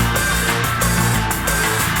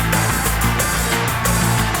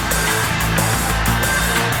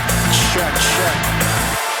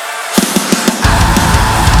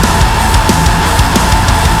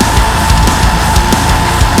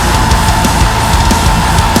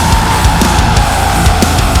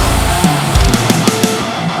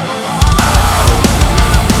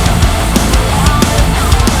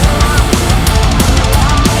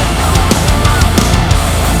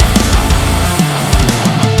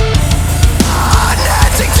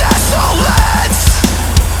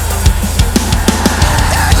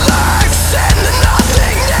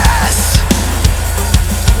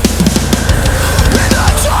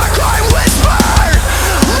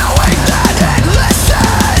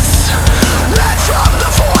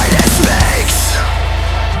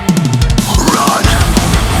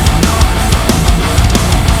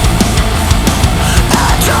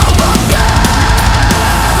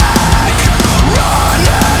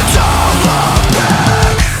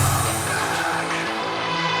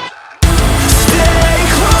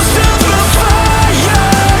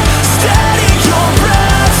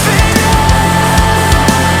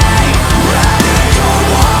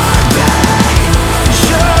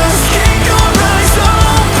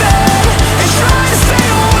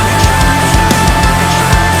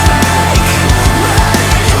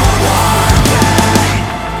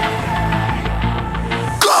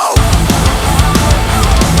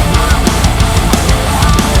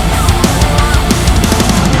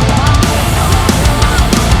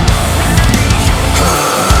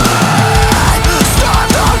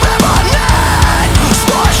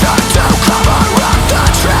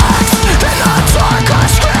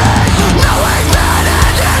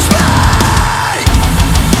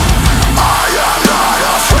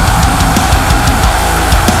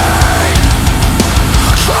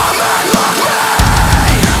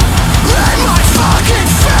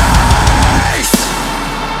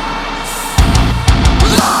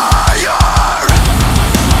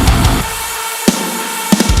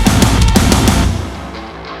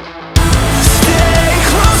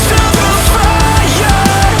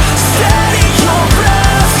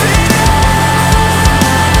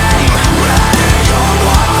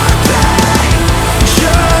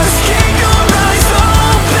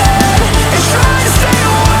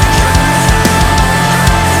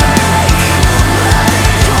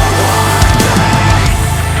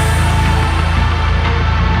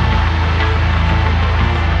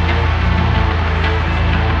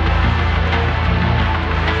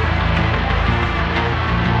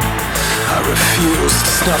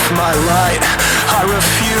 Snuff my light. I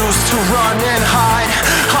refuse to run and hide.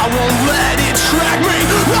 I won't let it drag me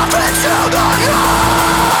up into the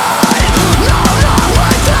night. No, not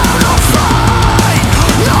without a fight.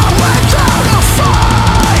 Not without a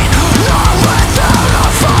fight. Not without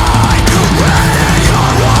a fight. Ready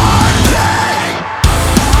or one thing.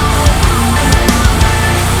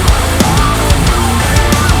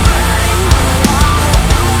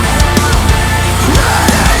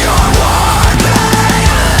 Ready or one thing.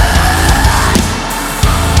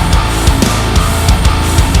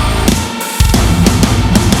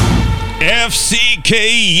 FCK,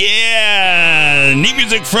 yeah! Neat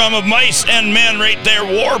music from Mice and Men right there.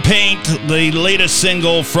 Warpaint, the latest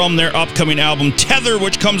single from their upcoming album Tether,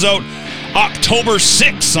 which comes out October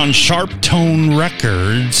 6th on Sharp Tone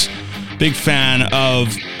Records. Big fan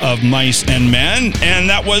of Mice and Men, and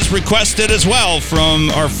that was requested as well from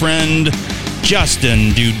our friend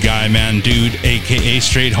Justin, Dude Guy Man Dude, aka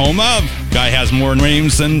Straight Homa. Guy has more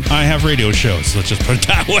names than I have radio shows. Let's just put it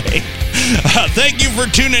that way. Thank you for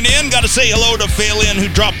tuning in. Got to say hello to Phalian, who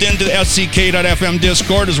dropped into the SCK.FM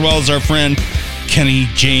Discord, as well as our friend Kenny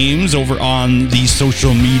James over on the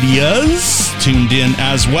social medias, tuned in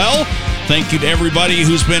as well. Thank you to everybody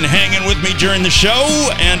who's been hanging with me during the show,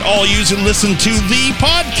 and all yous who listen to the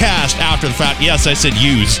podcast after the fact. Yes, I said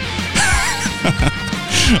yous.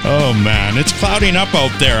 Oh man, it's clouding up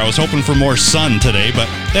out there. I was hoping for more sun today, but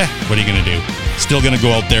what are you gonna do? Still gonna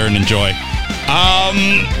go out there and enjoy.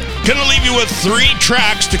 Gonna leave you with 3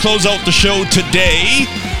 tracks to close out the show today.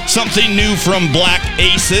 Something new from Black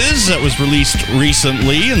Aces that was released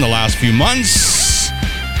recently in the last few months,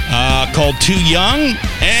 called Too Young.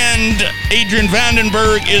 And Adrian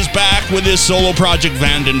Vandenberg is back with his solo project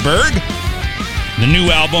Vandenberg. The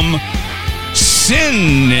new album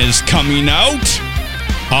Sin is coming out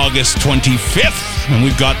August 25th, and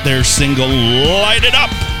we've got their single Light It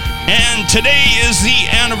Up And today is the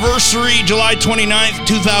anniversary, July 29th,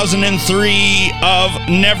 2003, of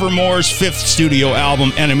Nevermore's fifth studio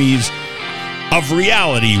album, Enemies of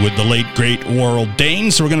Reality, with the late, great Warrell Dane.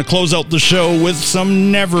 So we're going to close out the show with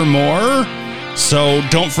some Nevermore. So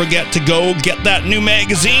don't forget to go get that new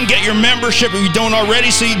magazine. Get your membership if you don't already,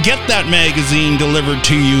 so you get that magazine delivered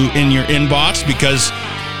to you in your inbox, because,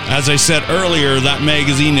 as I said earlier, that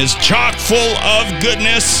magazine is chock full of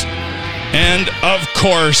goodness. And, of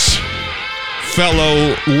course,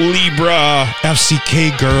 fellow Libra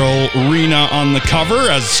FCK girl Rena on the cover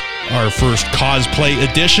as our first cosplay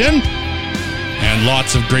edition. And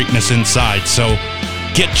lots of greatness inside. So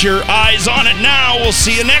get your eyes on it now. We'll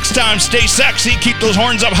see you next time. Stay sexy, keep those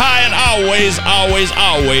horns up high, and always, always,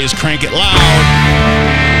 always crank it loud.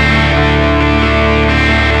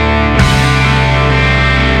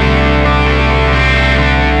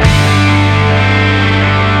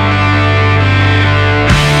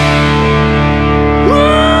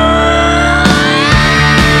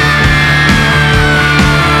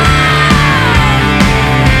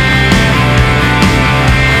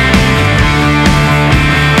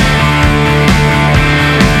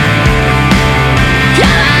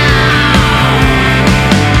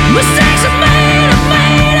 Mistakes are made,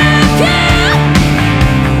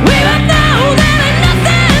 we both know there ain't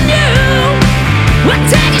nothing new. We'll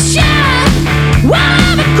take a shot, we'll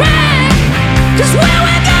have a crack, 'cause where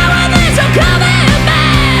we're going there's no coming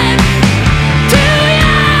back. Too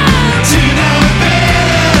young to know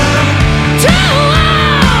better, too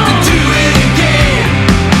old to do it again.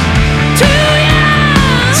 Too young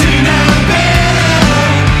to know better,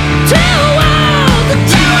 too old to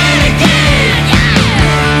do it again.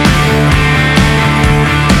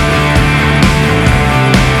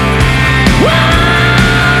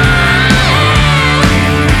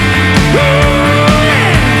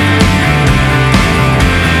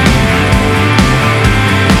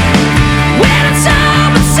 When it's all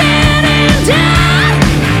but said and done,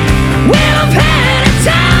 we'll have had a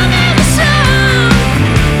time in the sun.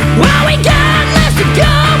 All we got left to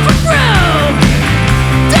go for broke,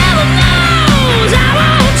 devil knows I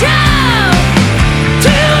won't go.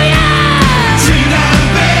 Too young to know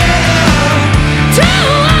better, too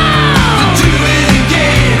old to do it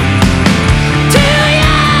again. Too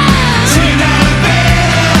young to know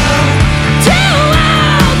better, too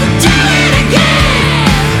old to do it again.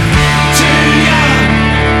 Too young,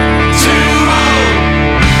 too old,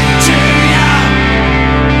 too young,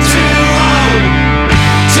 too old,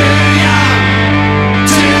 too young,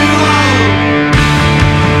 too old.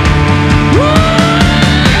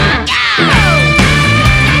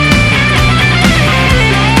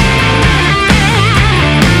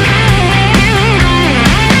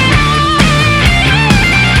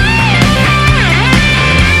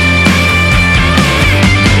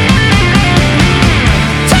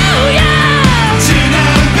 Too young to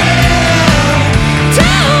know better,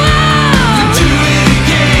 too old to do it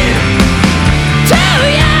again. Too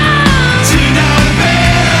young to know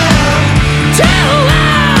better, too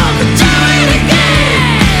old to do it again.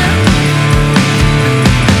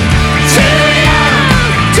 Too young to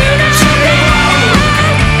know better,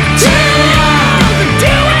 too old to do it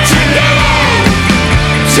again.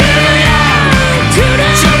 Too young to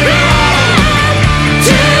know better,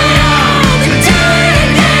 too old to do it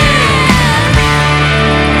again.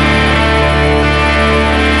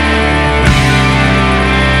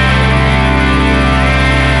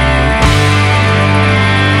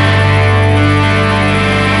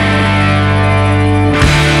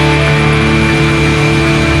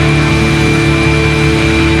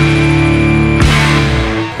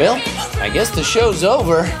 Bill, I guess the show's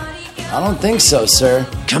over. I don't think so, sir.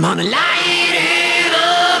 Come on and light it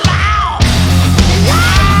up.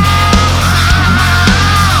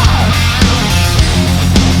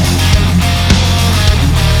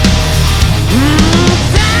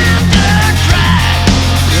 Thundercrack,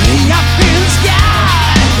 way up in the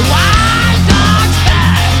sky. The wild dog's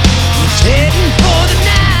back. He's heading for the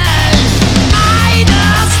night.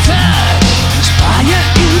 Midas touch, inspire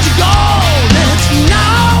into gold. Let's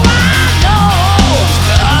know I know.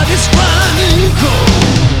 Blood is running cold.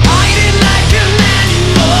 Hiding like an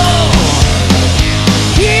animal.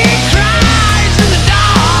 He cries in the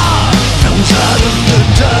dark. Comes out of the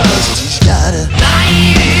dust. He's gotta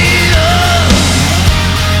light it up.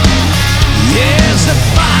 Yes, the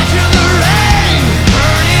fire in the rain.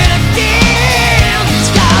 Burn it again.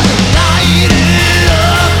 He's gotta light it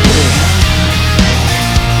up.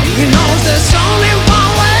 He knows there's only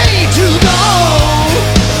one way to go.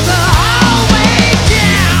 The whole way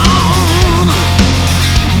down.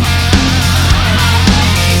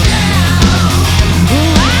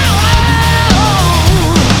 Wow.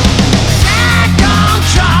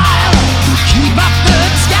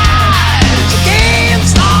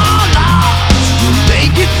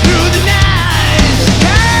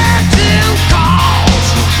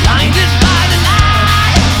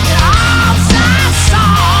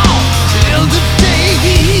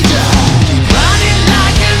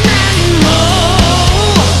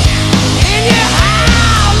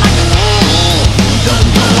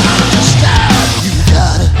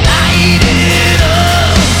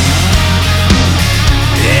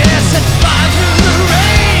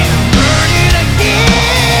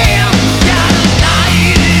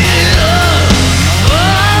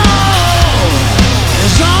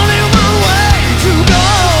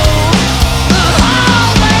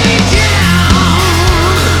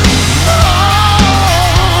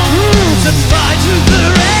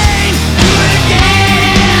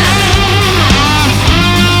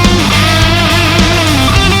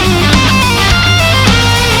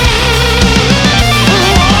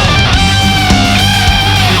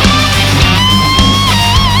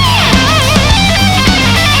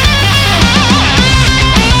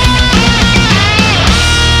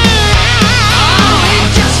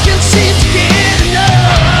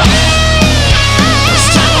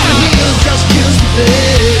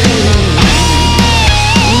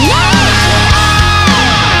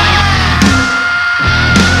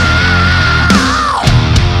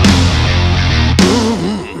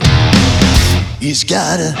 Everybody's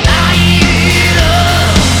gotta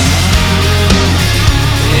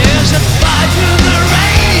There's a fire to the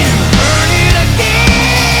rain, burn it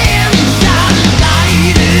again. Gotta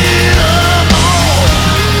light it up all.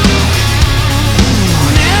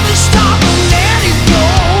 Never stop or let it go.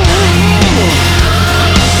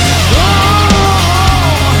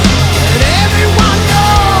 Let everyone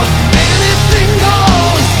know anything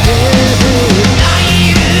goes.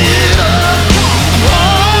 Light it up.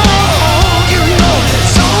 You know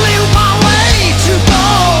there's only one way to go.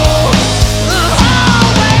 The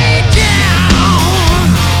whole way down.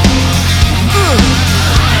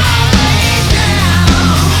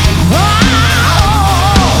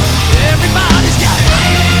 Everybody's got it.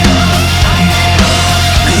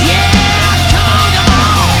 Yeah, come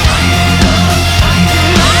on.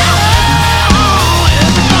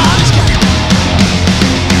 Everybody's got it.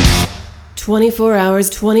 24 hours,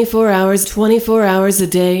 24 hours, 24 hours a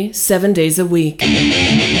day, 7 days a week.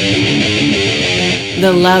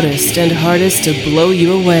 The loudest and hardest to blow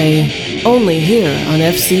you away. Only here on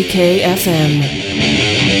FCK FM.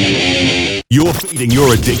 You're feeding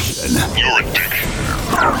your addiction.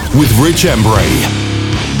 With Rich Embury.